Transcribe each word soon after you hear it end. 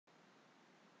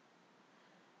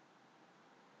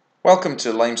Welcome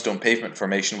to Limestone Pavement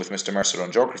Formation with Mr. Mercer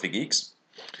on Geography Geeks.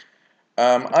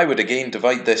 I would again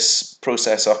divide this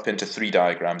process up into 3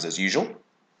 diagrams as usual.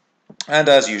 And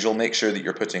as usual, make sure that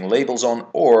you're putting labels on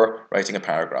or writing a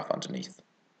paragraph underneath.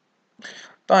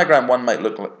 Diagram 1 might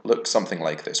look something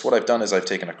like this. What I've done is I've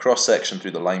taken a cross-section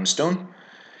through the limestone.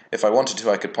 If I wanted to,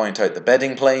 I could point out the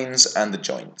bedding planes and the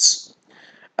joints.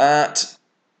 At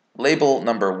label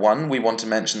number 1, we want to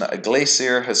mention that a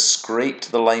glacier has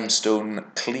scraped the limestone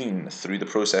clean through the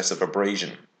process of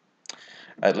abrasion.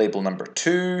 At label number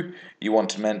 2, you want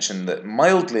to mention that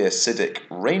mildly acidic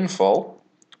rainfall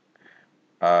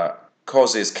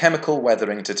causes chemical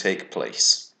weathering to take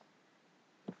place.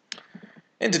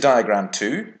 Into diagram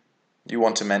 2, you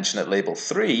want to mention at label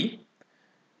 3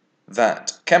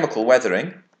 that chemical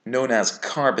weathering, known as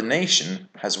carbonation,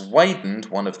 has widened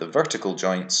one of the vertical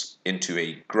joints into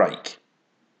a grike.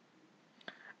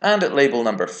 And at label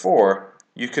number 4,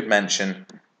 you could mention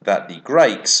that the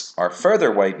grikes are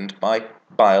further widened by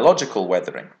biological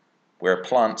weathering, where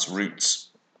plants' roots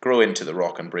grow into the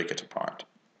rock and break it apart.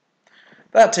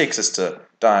 That takes us to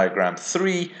diagram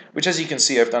 3, which, as you can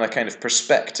see, I've done a kind of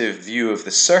perspective view of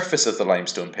the surface of the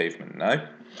limestone pavement now,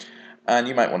 and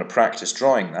you might want to practice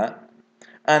drawing that.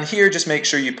 And here, just make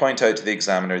sure you point out to the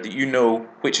examiner that you know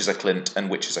which is a clint and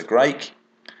which is a grike.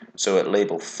 So at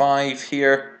label 5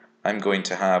 here, I'm going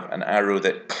to have an arrow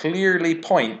that clearly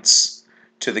points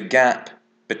to the gap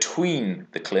between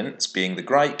the clints, being the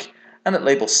grike, and at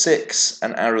label 6,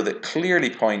 an arrow that clearly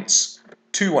points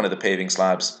to one of the paving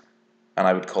slabs, and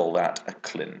I would call that a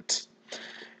clint.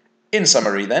 In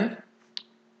summary then,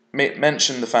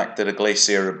 mention the fact that a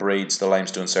glacier abrades the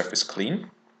limestone surface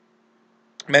clean.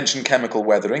 Mention chemical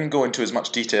weathering, go into as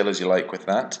much detail as you like with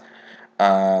that.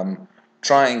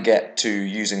 Try and get to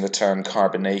using the term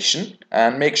carbonation,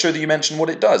 and make sure that you mention what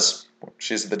it does,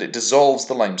 which is that it dissolves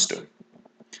the limestone.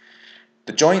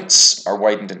 The joints are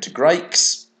widened into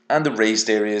grikes, and the raised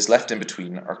areas left in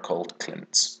between are called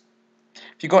clints.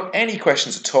 If you've got any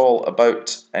questions at all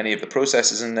about any of the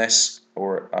processes in this,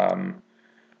 or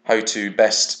how to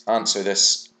best answer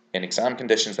this in exam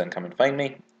conditions, then come and find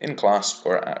me in class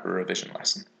or at a revision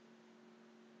lesson.